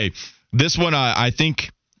 Okay, this one I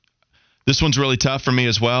think this one's really tough for me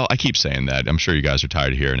as well. I keep saying that. I'm sure you guys are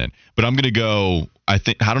tired of hearing it, but I'm going to go. I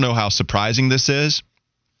don't know how surprising this is.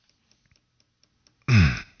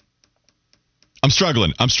 I'm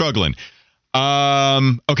struggling.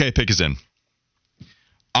 Okay, pick is in.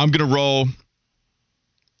 I'm going to roll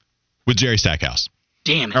with Jerry Stackhouse.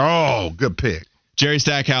 Damn it. Oh, good pick. Jerry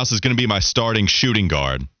Stackhouse is going to be my starting shooting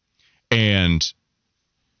guard. And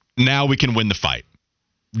now we can win the fight.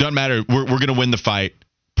 Doesn't matter. We're going to win the fight.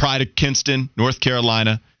 Pride of Kinston, North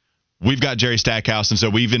Carolina. We've got Jerry Stackhouse, and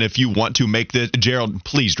so even if you want to make this, Gerald,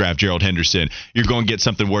 please draft Gerald Henderson. You're going to get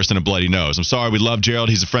something worse than a bloody nose. I'm sorry, we love Gerald.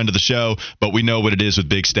 He's a friend of the show, but we know what it is with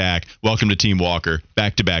Big Stack. Welcome to Team Walker.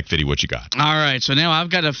 Back-to-back, Fitty, what you got? All right, so now I've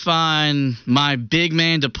got to find my big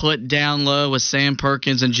man to put down low with Sam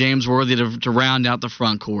Perkins and James Worthy to round out the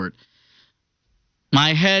front court.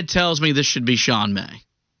 My head tells me this should be Sean May.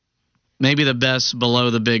 Maybe the best below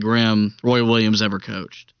the big rim Roy Williams ever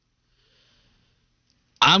coached.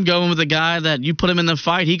 I'm going with a guy that you put him in the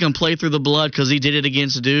fight, he can play through the blood because he did it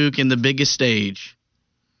against Duke in the biggest stage.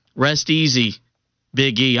 Rest easy,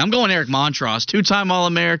 Big E. I'm going Eric Montross, two-time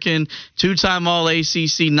All-American, two-time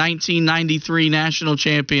All-ACC, 1993 national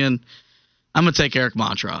champion. I'm going to take Eric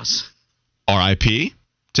Montross. R.I.P.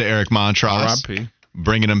 to Eric Montross. R.I.P.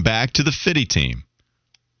 Bringing him back to the Fitty team.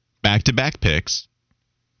 Back-to-back picks.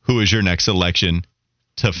 Who is your next selection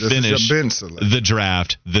to finish the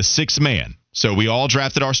draft? The sixth man. So we all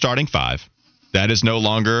drafted our starting five. That is no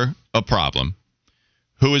longer a problem.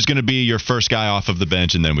 Who is going to be your first guy off of the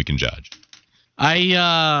bench, and then we can judge?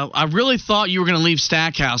 I really thought you were going to leave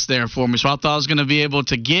Stackhouse there for me, so I thought I was going to be able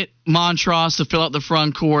to get Montross to fill out the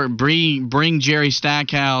front court, bring Jerry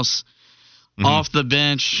Stackhouse off the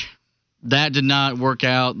bench. That did not work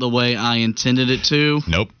out the way I intended it to.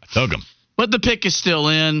 Nope, I took him. But the pick is still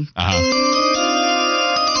in.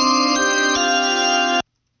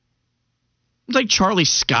 Like Charlie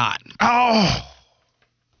Scott. Oh.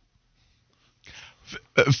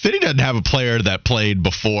 Fitty doesn't have a player that played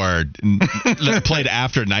played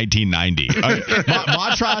after 1990.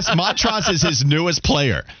 Montross is his newest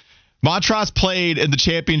player. Montross played in the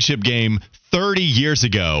championship game 30 years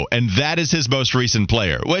ago, and that is his most recent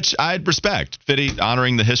player, which I'd respect. Fitty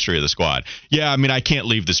honoring the history of the squad. Yeah, I mean, I can't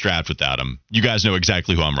leave this draft without him. You guys know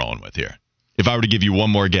exactly who I'm rolling with here. If I were to give you one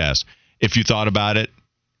more guess, if you thought about it,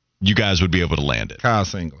 you guys would be able to land it. Kyle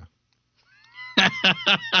Singler.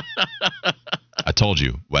 I told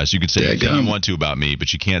you, Wes, you could say anything you want to about me,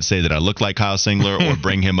 but you can't say that I look like Kyle Singler or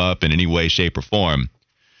bring him up in any way, shape, or form.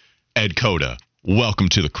 Ed Cota, welcome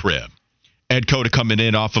to the crib. Ed Cota coming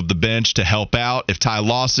in off of the bench to help out. If Ty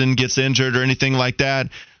Lawson gets injured or anything like that,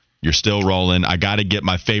 you're still rolling. I got to get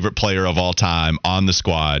my favorite player of all time on the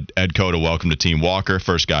squad. Ed Cota, welcome to Team Walker,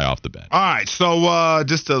 first guy off the bench. All right, so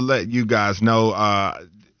just to let you guys know,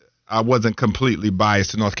 I wasn't completely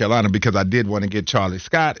biased to North Carolina because I did want to get Charlie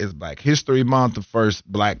Scott. It's Black History Month, the first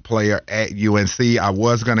black player at UNC. I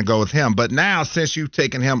was going to go with him. But now, since you've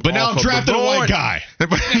taken him but off now I'm of drafting the board, a white guy.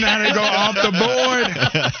 Now they go off the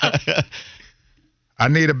board. I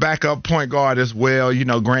need a backup point guard as well. You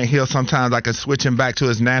know, Grant Hill, sometimes I can switch him back to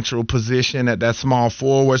his natural position at that small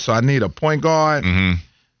forward. So I need a point guard. Mm-hmm.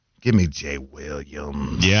 Give me Jay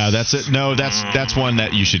Williams. Yeah, that's it. No, that's one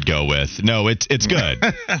that you should go with. No, it's good.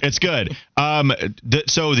 It's good.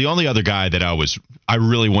 So the only other guy that I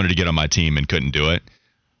really wanted to get on my team and couldn't do it,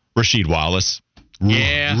 Rasheed Wallace.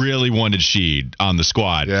 Yeah. Really wanted Sheed on the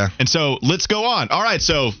squad. Yeah. And so let's go on. All right,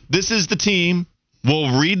 so this is the team.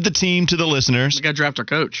 We'll read the team to the listeners. We got to draft our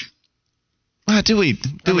coach. Do we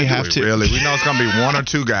have to? Really? We know it's going to be one or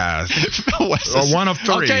two guys. Or one of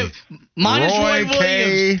three. Okay, mine is Roy K.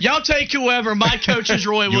 Williams. Y'all take whoever. My coach is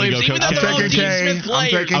Roy Williams. Even though I'm they're all taking Dean K. Smith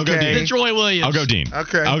players. I'm taking K. It's Roy Williams. I'll go Dean.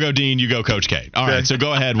 Okay. I'll go Dean. You go Coach K. All right. So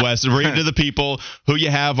go ahead, Wes. Read to the people who you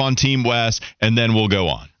have on Team West, and then we'll go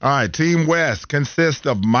on. All right. Team West consists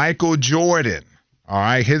of Michael Jordan. All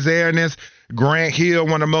right. His airness. Grant Hill,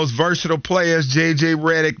 one of the most versatile players. J.J.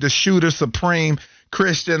 Redick, the shooter supreme.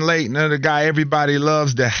 Christian Laettner, the guy everybody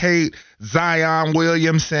loves to hate. Zion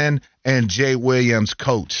Williamson, and Jay Williams,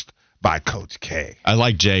 coached by Coach K. I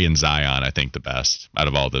like Jay and Zion, I think, the best out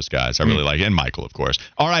of all those guys. I really like it. And Michael, of course.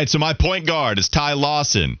 All right, so my point guard is Ty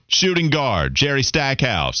Lawson. Shooting guard, Jerry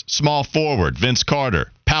Stackhouse. Small forward, Vince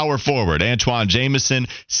Carter. Power forward, Antoine Jameson.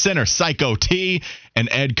 Center, Psycho T. And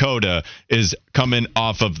Ed Cota is coming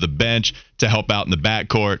off of the bench to help out in the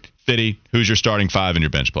backcourt. Fitty, who's your starting five and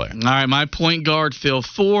your bench player? All right, my point guard, Phil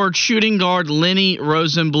Ford. Shooting guard, Lenny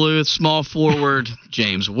Rosenbluth. Small forward,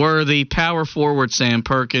 James Worthy. Power forward, Sam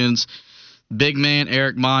Perkins. Big man,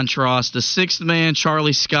 Eric Montross. The sixth man,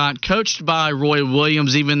 Charlie Scott, coached by Roy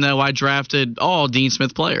Williams, even though I drafted all Dean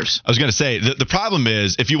Smith players. I was going to say, the problem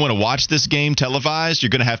is, if you want to watch this game televised, you're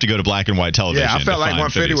going to have to go to black and white television. Yeah, I felt like when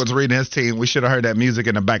Fitty was reading his team, we should have heard that music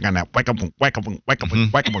in the background. That wake up, wake up, wake up,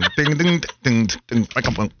 wake up, ding, ding, ding, ding, wake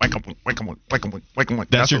up, wake up, wake up, wake up, wake up.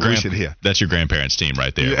 That's what we should hear. That's your grandparents' team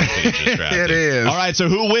right there. Yeah. It is. All right, so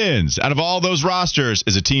who wins out of all those rosters?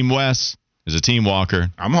 Is it Team West? Is it Team Walker?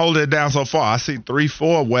 I'm holding it down so far. I see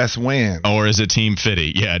 3-4 West win. Or is it Team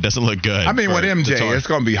Fitty? Yeah, it doesn't look good. I mean, with MJ, it's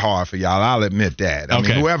going to be hard for y'all. I'll admit that. I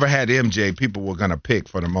mean, whoever had MJ, people were going to pick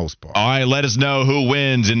for the most part. All right, let us know who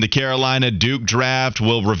wins in the Carolina Duke draft.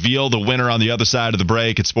 We'll reveal the winner on the other side of the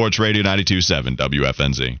break at Sports Radio 92.7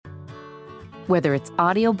 WFNZ. Whether it's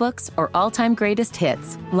audiobooks or all-time greatest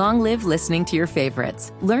hits, long live listening to your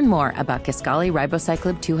favorites. Learn more about Kisqali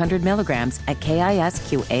Ribociclib 200 milligrams at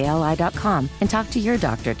KISQALI.com and talk to your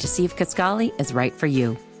doctor to see if Kisqali is right for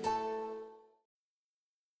you.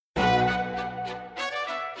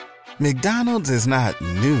 McDonald's is not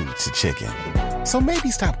new to chicken. So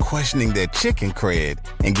maybe stop questioning their chicken cred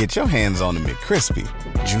and get your hands on the McCrispy.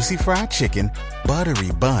 Juicy fried chicken,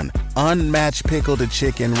 buttery bun, unmatched pickle to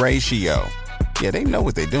chicken ratio. Yeah, they know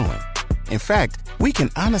what they're doing. In fact, we can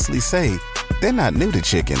honestly say they're not new to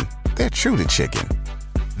chicken. They're true to chicken.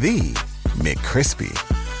 The McCrispy.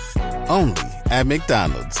 Only at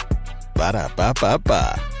McDonald's.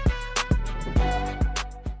 Ba-da-ba-ba-ba.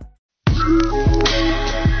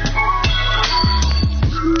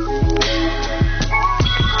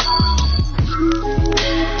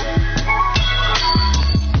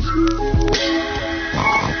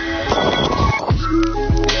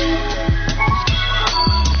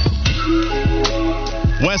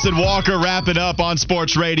 Wes and Walker wrapping up on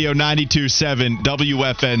Sports Radio 92.7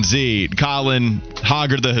 WFNZ. Colin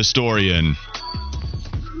Hogger, the historian,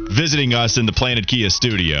 visiting us in the Planet Kia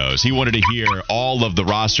studios. He wanted to hear all of the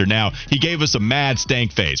roster. Now, he gave us a mad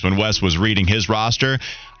stank face when Wes was reading his roster.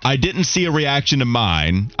 I didn't see a reaction to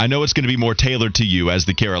mine. I know it's going to be more tailored to you as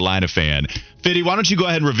the Carolina fan. Fitty, why don't you go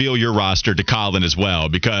ahead and reveal your roster to Colin as well,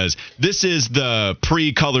 because this is the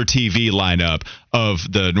pre-color TV lineup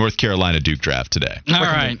of the North Carolina Duke draft today. All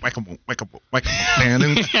right.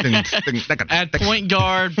 At point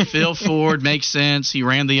guard, Phil Ford makes sense. He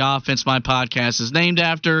ran the offense my podcast is named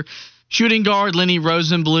after. Shooting guard, Lenny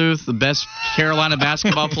Rosenbluth, the best Carolina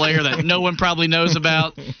basketball player that no one probably knows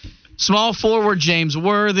about. Small forward, James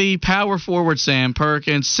Worthy. Power forward, Sam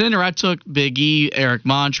Perkins. Center, I took Big E, Eric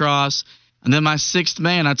Montross. And then my sixth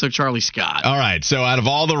man, I took Charlie Scott. All right, so out of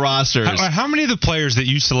all the rosters... How many of the players that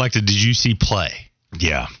you selected did you see play?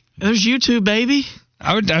 Yeah. There's YouTube, baby.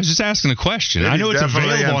 I was just asking a question. I know it's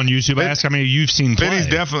available on YouTube. I asked how many you've seen play. He's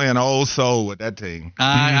definitely an old soul with that team.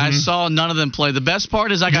 I saw none of them play. The best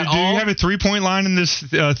part is I got Do you have a three-point line in this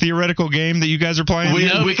theoretical game that you guys are playing?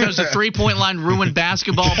 No, because the three-point line ruined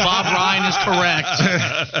basketball. Bob Ryan is correct.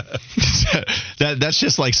 That's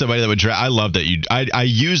just like somebody that would draft. I love that you. I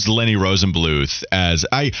used Lenny Rosenbluth as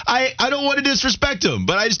I don't want to disrespect him,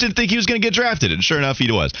 but I just didn't think he was going to get drafted, and sure enough,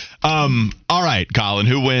 he was. All right, Colin,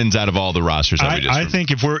 who wins out of all the rosters that we just? I think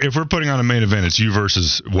if we're putting on a main event, it's you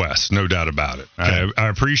versus Wes, no doubt about it. Okay. I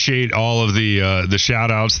appreciate all of the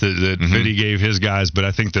shout outs that Fitty gave his guys, but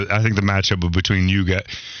I think the matchup between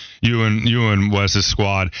you and Wes's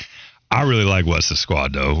squad. I really like Wes's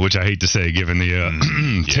squad, though, which I hate to say, given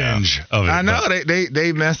the tinge of it. I know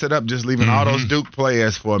they messed it up just leaving all those Duke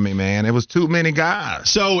players for me, man. It was too many guys.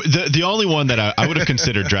 So the only one that I would have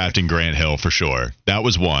considered drafting Grant Hill for sure. That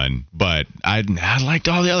was one, but I liked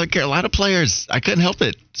all the other Carolina players. I couldn't help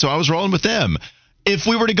it, so I was rolling with them. If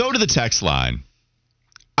we were to go to the text line,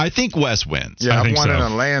 I think Wes wins. Yeah, I think won in so. a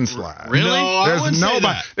landslide. Really? No, I There's wouldn't say nobody.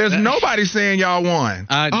 that. There's nobody saying y'all won.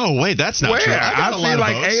 Oh, wait, that's not Where? true. got a I lot see of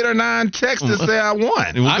like votes. 8 or 9 texts that say I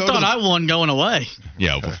won. We'll I go to thought the- I won going away.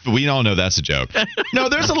 Yeah, we all know that's a joke. No,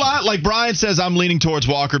 there's a lot. Like Brian says, I'm leaning towards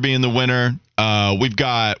Walker being the winner. We've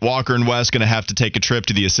got Walker and Wes going to have to take a trip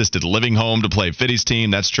to the assisted living home to play Fitty's team.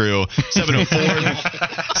 That's true. 704.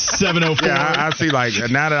 704. Yeah, I see like,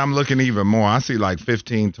 now that I'm looking even more, I see like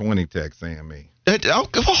 15, 20 texts saying me.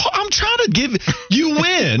 I'm trying to give you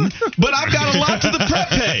win, but I've got a lot to the prep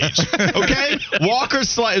page. Okay, Walker.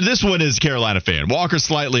 This one is Carolina fan. Walker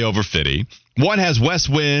slightly over Fitty. One has West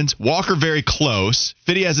wins. Walker very close.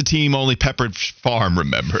 Fitty has a team only Pepperidge Farm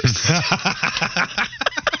remembers.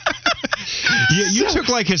 Yeah, you took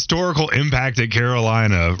like historical impact at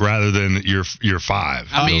Carolina rather than your 5.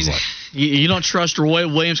 I mean, feels like. you don't trust Roy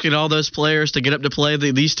Williams to get all those players to get up to play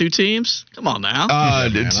these two teams? Come on now.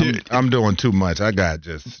 Man, I'm doing too much. I got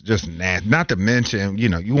just nasty. Not to mention,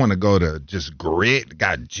 you want to go to just grit.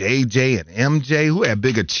 Got JJ and MJ who had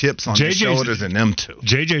bigger chips on their shoulders than them two.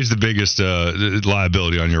 JJ's the biggest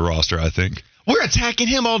liability on your roster, I think. We're attacking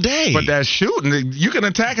him all day. But that shooting, you can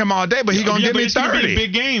attack him all day, but he's going to give me 30. It's going to be a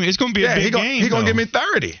big game. It's going to be a big game. He's going to give me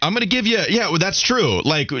 30. I'm going to give you, well, that's true.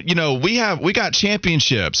 Like, we got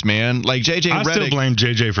championships, man. Like JJ I Redick. still blame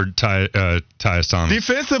JJ for Tyus Thomas.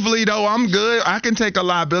 Defensively, though, I'm good. I can take a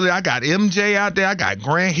liability. I got MJ out there. I got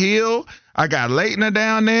Grant Hill. I got Leitner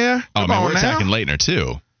down there. Oh, Come man, on we're now. attacking Leitner,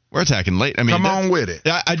 too. We're attacking late. I mean, Come on with it.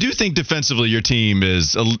 I do think defensively your team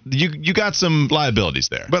is you got some liabilities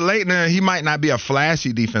there. But Leitner, he might not be a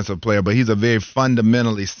flashy defensive player, but he's a very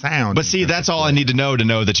fundamentally sound. But see, that's all I need to know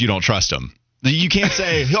that you don't trust him. You can't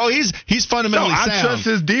say, he's fundamentally sound. I trust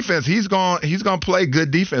his defense. He's going to play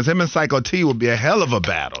good defense. Him and Psycho T will be a hell of a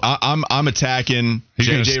battle. I'm attacking. He's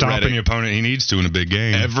going to JJ stop Redick any opponent he needs to in a big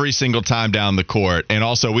game. every single time down the court. And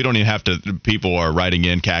also, we don't even have to. People are writing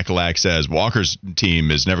in. Kakalak says Walker's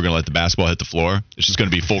team is never going to let the basketball hit the floor. It's just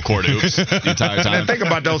going to be full court oops the entire time. And think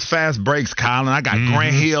about those fast breaks, Colin. I got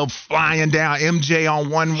Grant Hill flying down, MJ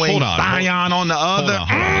on one wing, Zion on the other.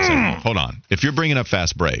 Hold on. If you're bringing up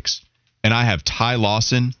fast breaks, and I have Ty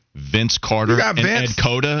Lawson, Vince Carter, and Vince. Ed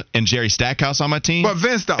Cota, and Jerry Stackhouse on my team. But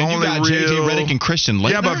Vince, the and only you got real. JJ Redick and Christian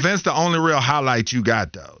Leitner. Yeah, but Vince, the only real highlight you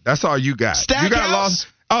got, though. That's all you got. Stackhouse? You got lost.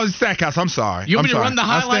 Oh, Stackhouse. I'm sorry. You want me to I'm run the sorry.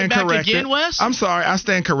 I highlight stand back corrected. again, Wes? I'm sorry. I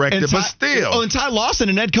stand corrected. But still. Oh, and Ty Lawson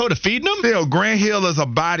and Ed Cota feeding them? Still, Grant Hill is a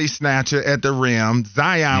body snatcher at the rim.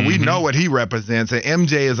 Zion, we know what he represents. And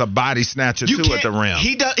MJ is a body snatcher, too, at the rim.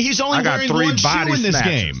 He's only I got wearing 3 one shoe body in this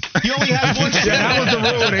snatchers. game. He only has one shoe. Yeah, that was the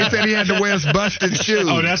rule. They said he had to wear his busted shoes.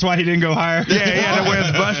 Oh, that's why he didn't go higher? Yeah, he had to wear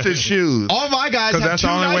his busted shoes. All my guys have Because that's two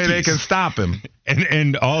the only way they Nikes. can stop him.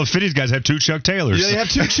 And all of Fitty's guys have 2 Chuck Taylors. Yeah, they have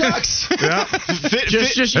 2 Chucks. Yeah.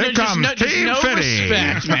 Just Here comes no Team Fitty.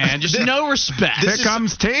 respect, man. Just no respect. Here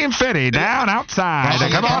comes Team Fitty down outside.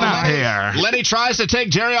 Come on out here. Lenny tries to take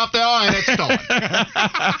Jerry off the eye, and it's stolen.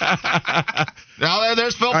 Now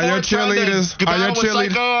there's Phil Are your Ford trying to cheerleaders- are battle your with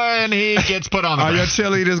cheerleaders- Psycho, and he gets put on the Are your ground.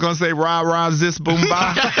 cheerleaders going to say rah, rah, zis, boom,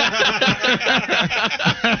 bah?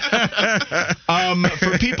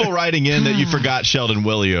 For people writing in that you forgot Sheldon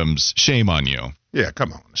Williams, shame on you. Yeah,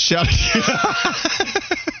 come on. Sheldon.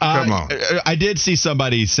 Come on. I did see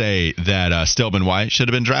somebody say that Stillman White should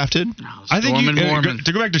have been drafted. I think Mormon.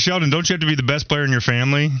 to go back to Sheldon, don't you have to be the best player in your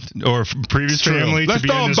family or previous family Let's to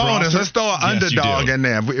be throw in a this bonus. roster? Let's throw an Yes, you underdog do. in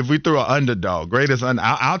there. If we threw an underdog,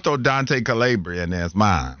 I'll throw Dante Calabria in there as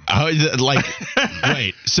mine.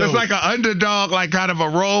 Wait. So It's like an underdog, like kind of a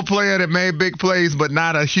role player that made big plays, but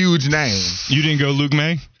not a huge name. You didn't go Luke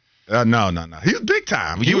May? No. He was big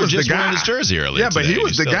time. you he were was just the guy. wearing his jersey earlier. Yeah, but today, he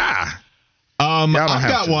was the still- guy. I've Y'all don't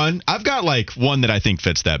have got to. one. I've got one that I think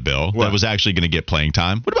fits that bill. What? That was actually going to get playing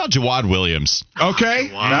time. What about Jawad Williams? Okay,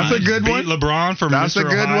 that's a good Beat one. LeBron for That's Mr. a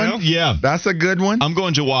good Ohio? one. Yeah. That's a good one. I'm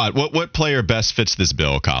going Jawad. What player best fits this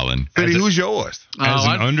bill, Colin? Fitty, who's yours? As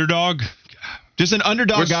an underdog? Just an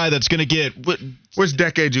underdog Which- guy that's going to get. Which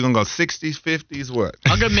decade you gonna go? 60s, 50s, what?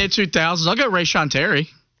 I'll go mid 2000s. I'll go Rayshon Terry.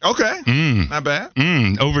 Okay, not bad.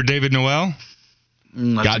 Over David Noel?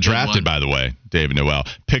 That's a got good drafted, one. by the way, David Noel.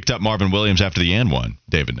 Picked up Marvin Williams after the and one,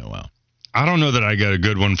 David Noel. I don't know that I got a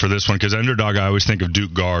good one for this one because underdog, I always think of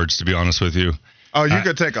Duke guards, to be honest with you. Oh, you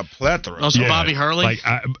could take a plethora. Also, Bobby Hurley.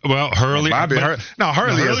 Hurley. Bobby but- Hurley. No,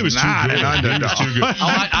 Hurley Hurley is was too not good. an underdog. He was too good.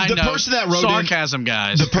 I The know. person that wrote in- sarcasm,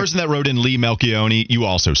 guys. The person that wrote in Lee Melchione, you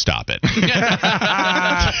also stop it.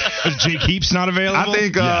 Jake Heap's not available? I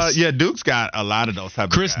think, Yes. Duke's got a lot of those type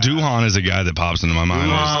Chris of guys. Duhon is a guy that pops into my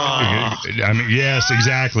mind. I mean, yes,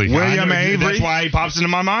 exactly. William I know, Avery? That's why he pops into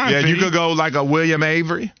my mind. Yeah, you Fitty. could go like a William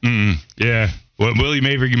Avery. Yeah. Well, Willie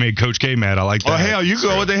Maverick made Coach K mad. I like that. Oh, hell, you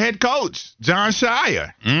go with the head coach, John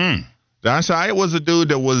Shire. John Shire was a dude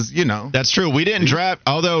that was, That's true. We didn't draft,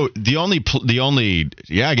 although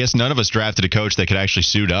I guess none of us drafted a coach that could actually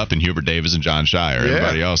suit up in Hubert Davis and John Shire. Yeah.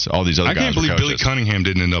 Everybody else, all these other guys. I can't believe were Billy coaches. Cunningham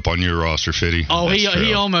didn't end up on your roster, Fitty. Oh,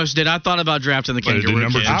 he almost did. I thought about drafting the Kangaroo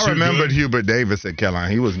Kid. I remembered Hubert Davis at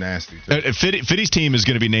Carolina. He was nasty, too. Fitty's team is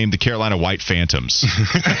going to be named the Carolina White Phantoms.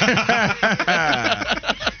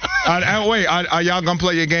 Wait, are y'all going to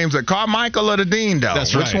play your games at Carmichael or the Dean, though?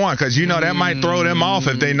 That's Which right. one? Because, that might throw them off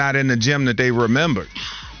if they're not in the gym that they remembered.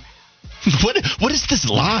 What is this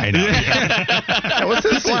line? What's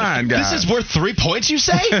this line, guys? This is worth 3 points, you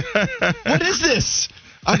say? What is this?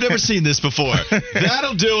 I've never seen this before.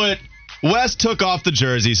 That'll do it. Wes took off the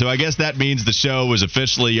jersey, so I guess that means the show was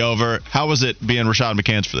officially over. How was it being Rashad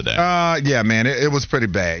McCants for the day? Yeah, man, it was pretty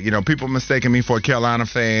bad. People mistaking me for a Carolina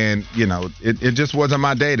fan. It just wasn't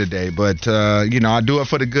my day today. But, I do it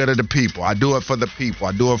for the good of the people. I do it for the people.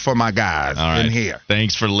 I do it for my guys in here.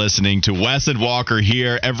 Thanks for listening to Wes and Walker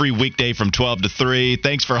here every weekday from 12 to 3.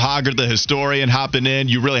 Thanks for Hogger, the historian, hopping in.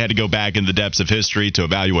 You really had to go back in the depths of history to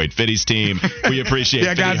evaluate Fitty's team. We appreciate it.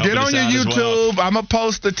 Yeah, guys, get on your YouTube. I'm going to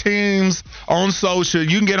post the teams on social.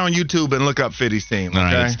 You can get on YouTube and look up Fitty's team. Okay? All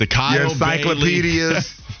right, it's the Kyle your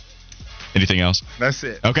encyclopedias. Anything else? That's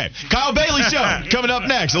it. Okay. Kyle Bailey Show coming up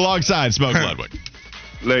next alongside Smoke Ludwig.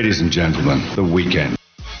 Ladies and gentlemen, the weekend.